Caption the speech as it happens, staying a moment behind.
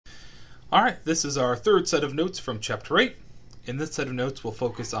Alright, this is our third set of notes from Chapter 8. In this set of notes, we'll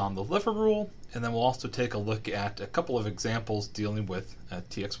focus on the lever rule, and then we'll also take a look at a couple of examples dealing with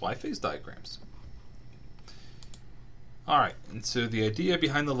TXY phase diagrams. Alright, and so the idea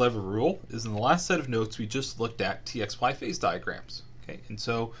behind the lever rule is in the last set of notes we just looked at TXY phase diagrams. Okay, and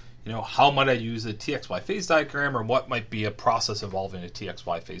so, how might I use a TXY phase diagram, or what might be a process involving a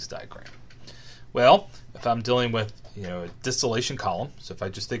TXY phase diagram? Well, if I'm dealing with a distillation column, so if I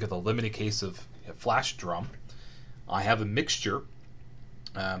just think of the limited case of a flash drum, I have a mixture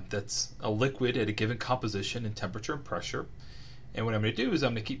that's a liquid at a given composition in temperature and pressure. And what I'm going to do is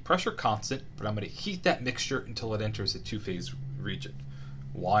I'm going to keep pressure constant, but I'm going to heat that mixture until it enters a two-phase region.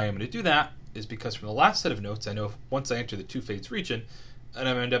 Why I'm going to do that is because from the last set of notes, I know once I enter the two-phase region, and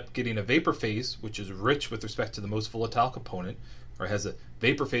I'm going to end up getting a vapor phase, which is rich with respect to the most volatile component, or has a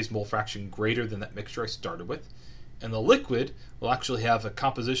vapor phase mole fraction greater than that mixture I started with. And the liquid will actually have a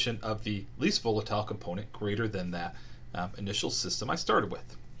composition of the least volatile component greater than that initial system I started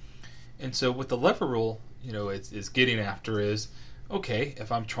with. And so what the lever rule is getting after is, okay,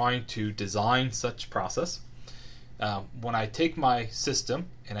 if I'm trying to design such process, when I take my system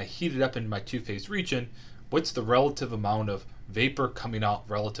and I heat it up into my two-phase region, what's the relative amount of vapor coming out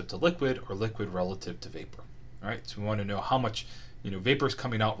relative to liquid, or liquid relative to vapor? All right, so we want to know how much vapor is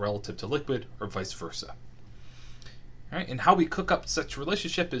coming out relative to liquid, or vice versa. All right, and how we cook up such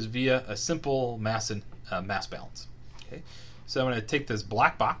relationship is via a simple mass and mass balance. Okay, so I'm going to take this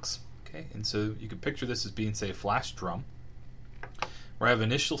black box. Okay, and so you can picture this as being, say, a flash drum, where I have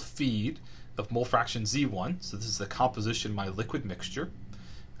initial feed of mole fraction Z1. So this is the composition of my liquid mixture.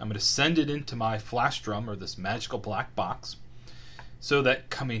 I'm going to send it into my flash drum, or this magical black box, so that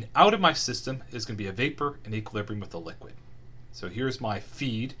coming out of my system is going to be a vapor in equilibrium with a liquid. So here's my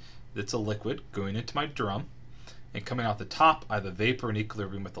feed that's a liquid going into my drum, and coming out the top I have a vapor in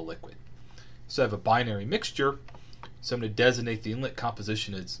equilibrium with a liquid. So I have a binary mixture, so I'm going to designate the inlet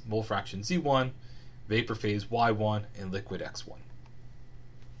composition as mole fraction Z1, vapor phase Y1, and liquid X1.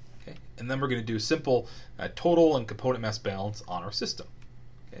 Okay, and then we're going to do simple total and component mass balance on our system.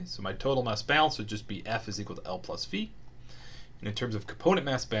 Okay, so my total mass balance would just be F is equal to L plus V. And in terms of component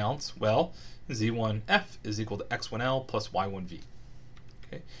mass balance, well, Z1F is equal to X1L plus Y1V.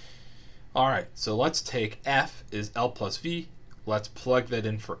 Okay. All right, so let's take F is L plus V. Let's plug that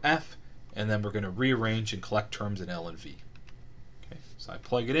in for F, and then we're going to rearrange and collect terms in L and V. Okay, so I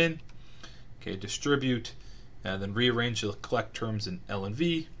plug it in, okay, distribute, and then rearrange to collect terms in L and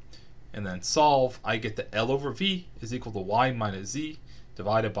V, and then solve. I get that L over V is equal to Y minus Z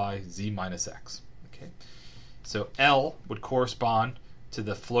divided by Z minus X. Okay, so L would correspond to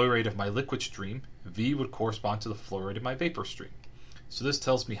the flow rate of my liquid stream. V would correspond to the flow rate of my vapor stream. So this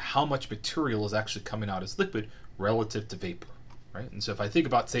tells me how much material is actually coming out as liquid relative to vapor, right? And so if I think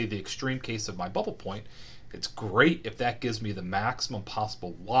about, say, the extreme case of my bubble point, it's great if that gives me the maximum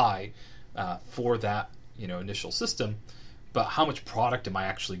possible Y for that initial system, but how much product am I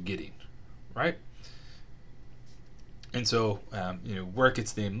actually getting, right? And so where it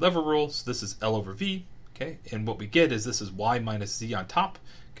gets the name lever rule, so this is L over V, okay? And what we get is this is Y minus Z on top.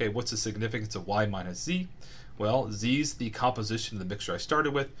 Okay, what's the significance of Y minus Z? Well, Z is the composition of the mixture I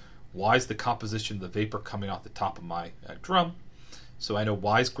started with. Y is the composition of the vapor coming off the top of my drum. So I know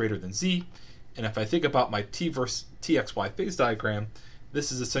Y is greater than Z. And if I think about my T versus TXY phase diagram,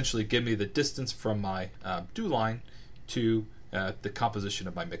 this is essentially giving me the distance from my dew line to the composition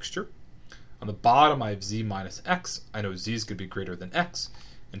of my mixture. On the bottom, I have Z minus X. I know Z is going to be greater than X.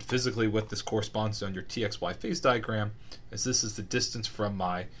 And physically, what this corresponds to on your TXY phase diagram is this is the distance from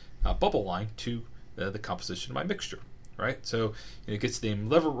my bubble line to the composition of my mixture, right? So it gets the name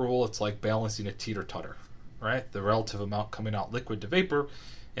lever rule. It's like balancing a teeter-totter, right? The relative amount coming out liquid to vapor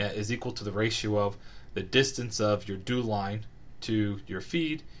is equal to the ratio of the distance of your dew line to your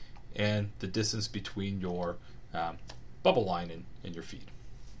feed and the distance between your bubble line and your feed.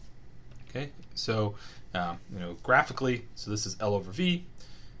 Okay, so graphically, so this is L over V.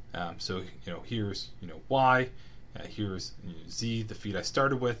 So here's Y, here's Z, the feed I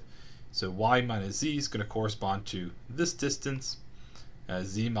started with. So Y minus Z is going to correspond to this distance.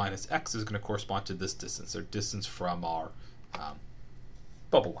 Z minus X is going to correspond to this distance, or distance from our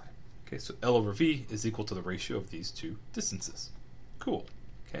bubble line. Okay, so L over V is equal to the ratio of these two distances. Cool.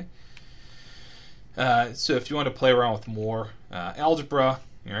 Okay. So if you want to play around with more algebra,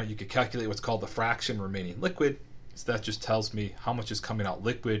 you could calculate what's called the fraction remaining liquid. So that just tells me how much is coming out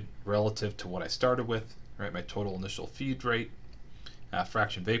liquid relative to what I started with. Right, my total initial feed rate.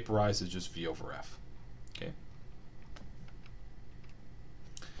 Fraction vaporized is just V over F. Okay.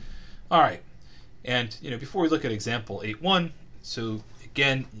 All right, and before we look at example 8.1, so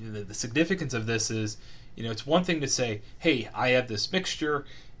again, the significance of this is, it's one thing to say, hey, I have this mixture,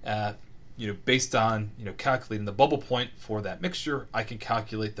 based on, calculating the bubble point for that mixture, I can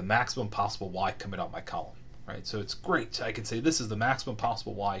calculate the maximum possible y coming out my column, right? So it's great. I can say this is the maximum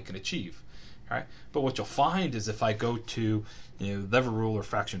possible y I can achieve, right? But what you'll find is if I go to, lever rule or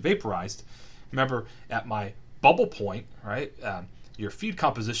fraction vaporized, remember at my bubble point, right, your feed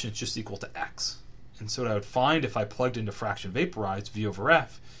composition is just equal to x. And so what I would find if I plugged into fraction vaporized, v over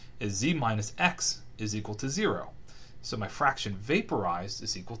f, is z minus x is equal to 0. So my fraction vaporized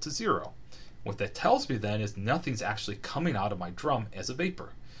is equal to 0. What that tells me then is nothing's actually coming out of my drum as a vapor.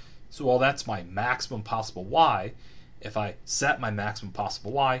 So while that's my maximum possible y, if I set my maximum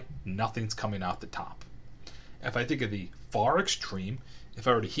possible y, nothing's coming out the top. If I think of the far extreme, if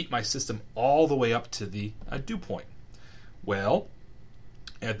I were to heat my system all the way up to the dew point, well,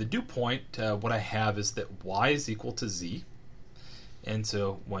 at the dew point, what I have is that y is equal to z. And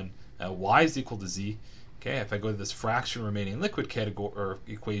so when y is equal to z, okay, if I go to this fraction remaining liquid category or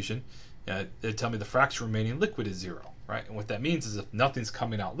equation, they tell me the fraction remaining liquid is 0, right? And what that means is if nothing's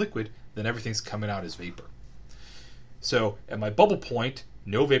coming out liquid, then everything's coming out as vapor. So at my bubble point,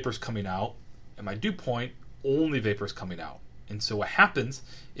 no vapor's coming out. At my dew point, only vapor's coming out. And so what happens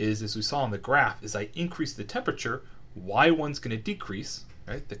is, as we saw on the graph, as I increase the temperature, y1's going to decrease,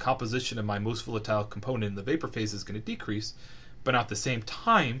 right? The composition of my most volatile component in the vapor phase is going to decrease. But at the same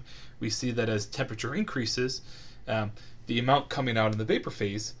time, we see that as temperature increases, the amount coming out in the vapor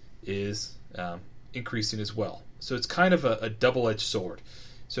phase is increasing as well. So it's kind of a double-edged sword.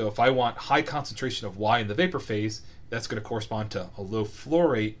 So if I want high concentration of y in the vapor phase, that's going to correspond to a low flow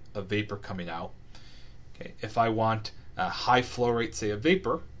rate of vapor coming out. Okay. If I want a high flow rate, say, of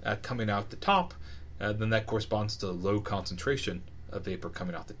vapor coming out the top, then that corresponds to low concentration of vapor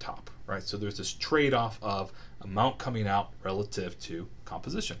coming out the top. Right? So there's this trade-off of amount coming out relative to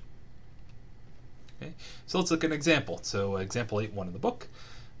composition. Okay. So let's look at an example. So example 8.1 in the book.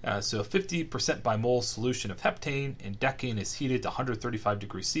 So 50% by mole solution of heptane and decane is heated to 135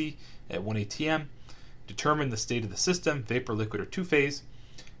 degrees C at 1 atm. Determine the state of the system, vapor, liquid, or two-phase.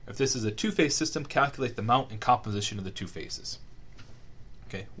 If this is a two-phase system, calculate the amount and composition of the two phases.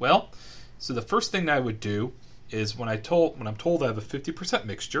 Okay, well, so the first thing that I would do is when I'm told I have a 50%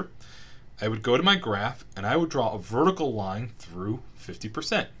 mixture, I would go to my graph and I would draw a vertical line through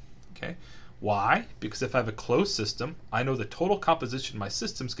 50%. Okay, why? Because if I have a closed system, I know the total composition of my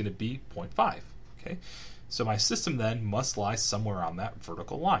system is going to be 0.5. Okay, so my system then must lie somewhere on that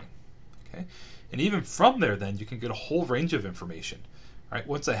vertical line. Okay, and even from there, then you can get a whole range of information. Right?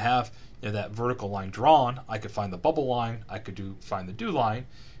 Once I have that vertical line drawn, I could find the bubble line, I could find the dew line,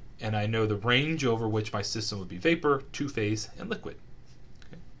 and I know the range over which my system would be vapor, two-phase, and liquid.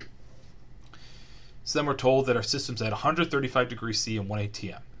 Okay. So then we're told that our system's at 135 degrees C and 1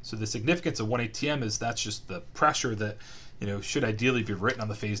 atm. So the significance of 1 atm is that's just the pressure that should ideally be written on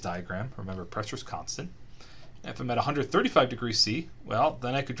the phase diagram. Remember, pressure is constant. And if I'm at 135 degrees C, well,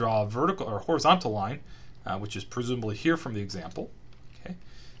 then I could draw a vertical or horizontal line, which is presumably here from the example. Okay,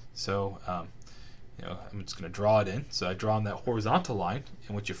 so I'm just going to draw it in. So I draw on that horizontal line,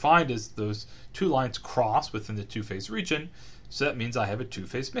 and what you find is those two lines cross within the two-phase region, so that means I have a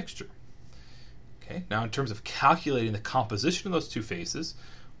two-phase mixture. Okay, now in terms of calculating the composition of those two phases,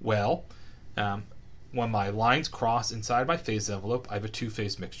 well, when my lines cross inside my phase envelope, I have a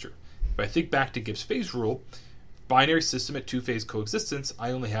two-phase mixture. If I think back to Gibbs' phase rule, binary system at two-phase coexistence, I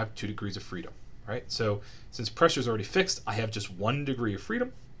only have 2 degrees of freedom. Right? So since pressure is already fixed, I have just 1 degree of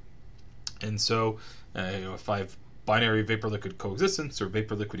freedom. And so if I have binary vapor-liquid coexistence or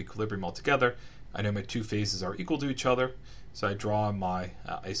vapor-liquid equilibrium altogether, I know my two phases are equal to each other. So I draw my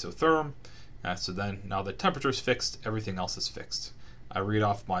isotherm. So then now the temperature is fixed, everything else is fixed. I read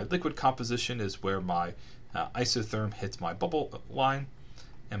off my liquid composition is where my isotherm hits my bubble line,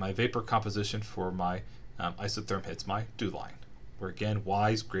 and my vapor composition for my isotherm hits my dew line, where again y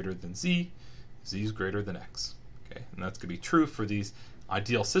is greater than z, z is greater than x. Okay, and that's going to be true for these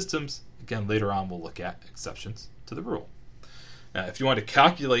ideal systems. Again, later on we'll look at exceptions to the rule. If you want to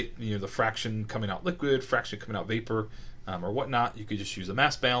calculate the fraction coming out liquid, fraction coming out vapor, or whatnot, you could just use a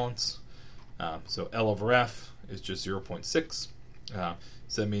mass balance. So L over F is just 0.6.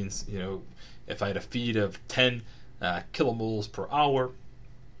 So that means if I had a feed of 10 kilomoles per hour,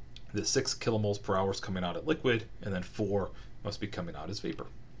 the 6 kilomoles per hour is coming out as liquid, and then 4 must be coming out as vapor.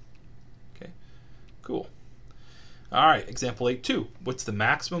 Okay, cool. All right, example 8.2. What's the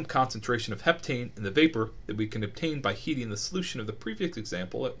maximum concentration of heptane in the vapor that we can obtain by heating the solution of the previous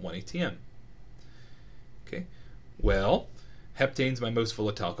example at 1 atm? Okay, well, heptane's my most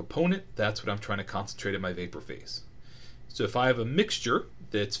volatile component. That's what I'm trying to concentrate in my vapor phase. So if I have a mixture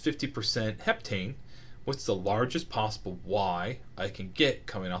that's 50% heptane, what's the largest possible Y I can get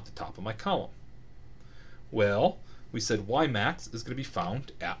coming out the top of my column? Well, we said Y max is going to be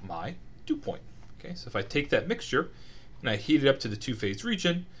found at my dew point. Okay, so if I take that mixture and I heat it up to the two-phase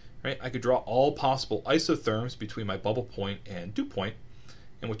region, right, I could draw all possible isotherms between my bubble point and dew point,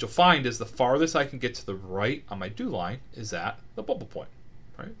 and what you'll find is the farthest I can get to the right on my dew line is at the bubble point.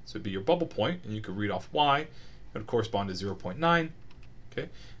 Right? So it'd be your bubble point, and you could read off Y. It would correspond to 0.9. Okay.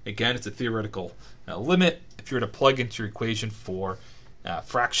 Again, it's a theoretical limit. If you were to plug into your equation for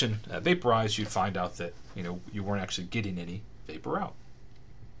fraction vaporized, you'd find out that you weren't actually getting any vapor out.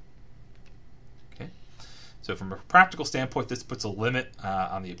 Okay. So from a practical standpoint, this puts a limit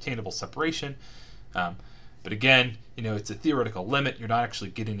on the obtainable separation. But again, it's a theoretical limit. You're not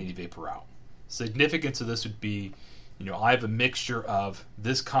actually getting any vapor out. Significance of this would be, I have a mixture of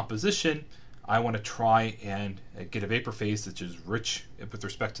this composition. I want to try and get a vapor phase that's just rich with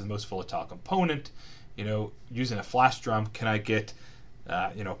respect to the most volatile component. Using a flash drum, can I get,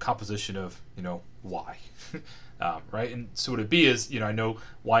 composition of, Y, right? And so what it'd be is, I know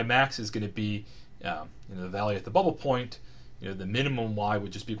Y max is going to be, the value at the bubble point. The minimum Y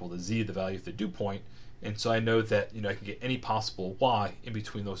would just be equal to Z, the value at the dew point. And so I know that, I can get any possible Y in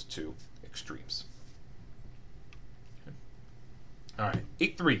between those two extremes. All right,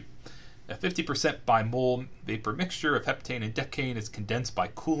 8.3. A 50% by mole vapor mixture of heptane and decane is condensed by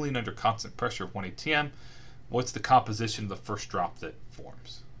cooling under constant pressure of 1 atm. What's the composition of the first drop that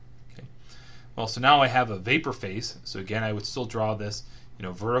forms? Okay. Well, so now I have a vapor phase. So again, I would still draw this,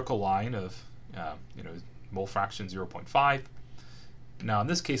 vertical line of, mole fraction 0.5. Now in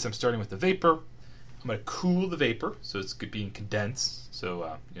this case, I'm starting with the vapor. I'm going to cool the vapor, so it's being condensed.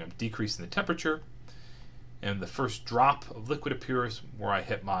 So decreasing the temperature. And the first drop of liquid appears where I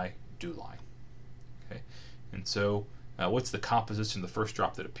hit my dew line. Okay, and so what's the composition of the first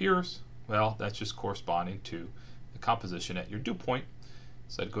drop that appears? Well, that's just corresponding to the composition at your dew point.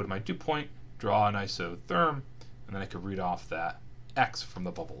 So I'd go to my dew point, draw an isotherm, and then I could read off that X from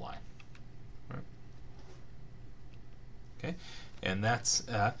the bubble line. Right. Okay, and that's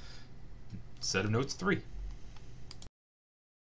set of notes 3.